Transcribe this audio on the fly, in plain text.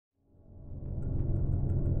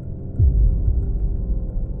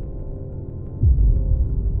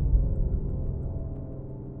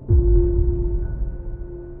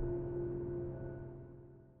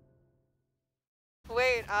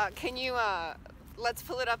Can you, let's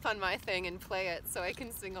pull it up on my thing and play it so I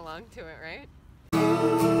can sing along to it, right?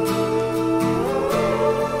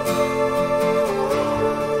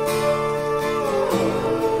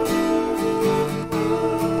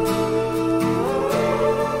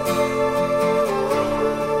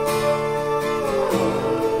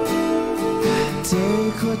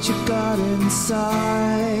 Take what you got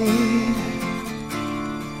inside,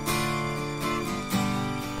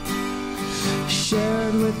 share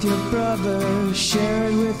it with your brother, share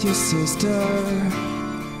it with your sister.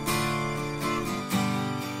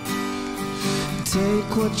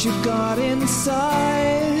 Take what you got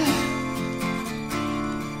inside,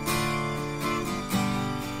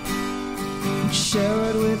 share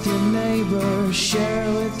it with your neighbor, share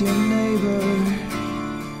it with your neighbor.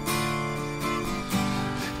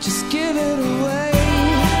 Just give it away.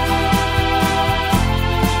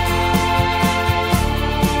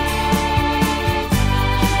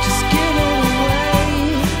 Just give it away.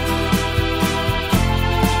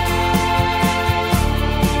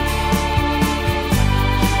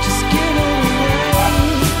 Just give it away.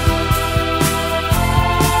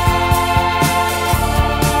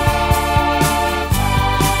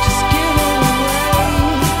 Just give it away.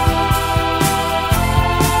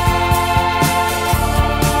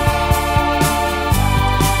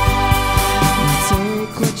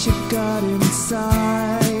 Take what you got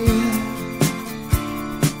inside,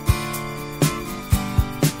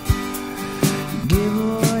 give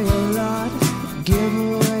away a lot, give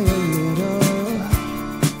away a little.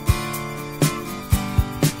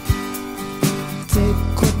 Take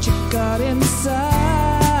what you got inside,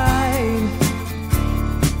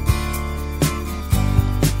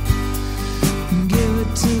 give it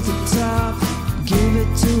to the top, give it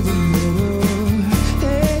to the middle.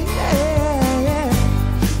 Hey, hey, hey.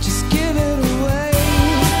 Just give it away.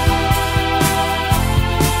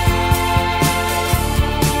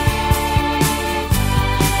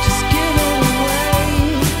 Just give it away.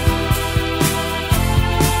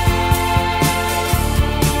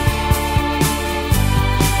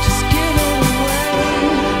 Just give it away.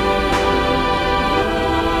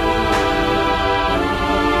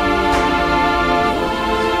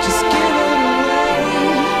 Just give it away.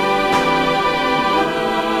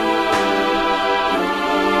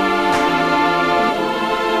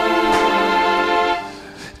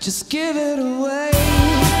 Just give it away.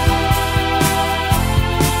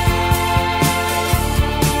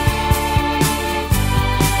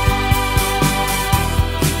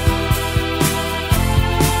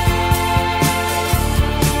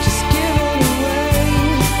 Just give it away.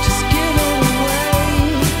 Just give it away.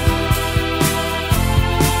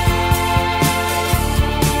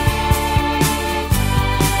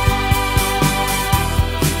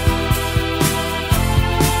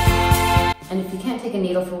 And if you can't take a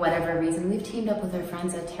needle for whatever reason, we've teamed up with our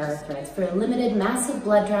friends at Terror Threads for a limited massive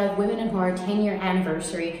blood drive Women in Horror 10-year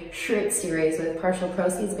anniversary shirt series with partial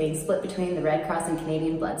proceeds being split between the Red Cross and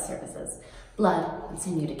Canadian Blood Services. Blood, it's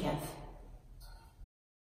in you to give.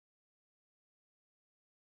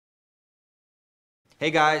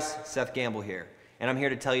 Hey guys, Seth Gamble here, and I'm here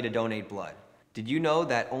to tell you to donate blood. Did you know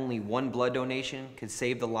that only one blood donation could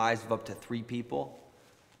save the lives of up to 3 people?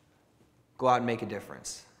 Go out and make a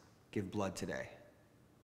difference. Give blood today.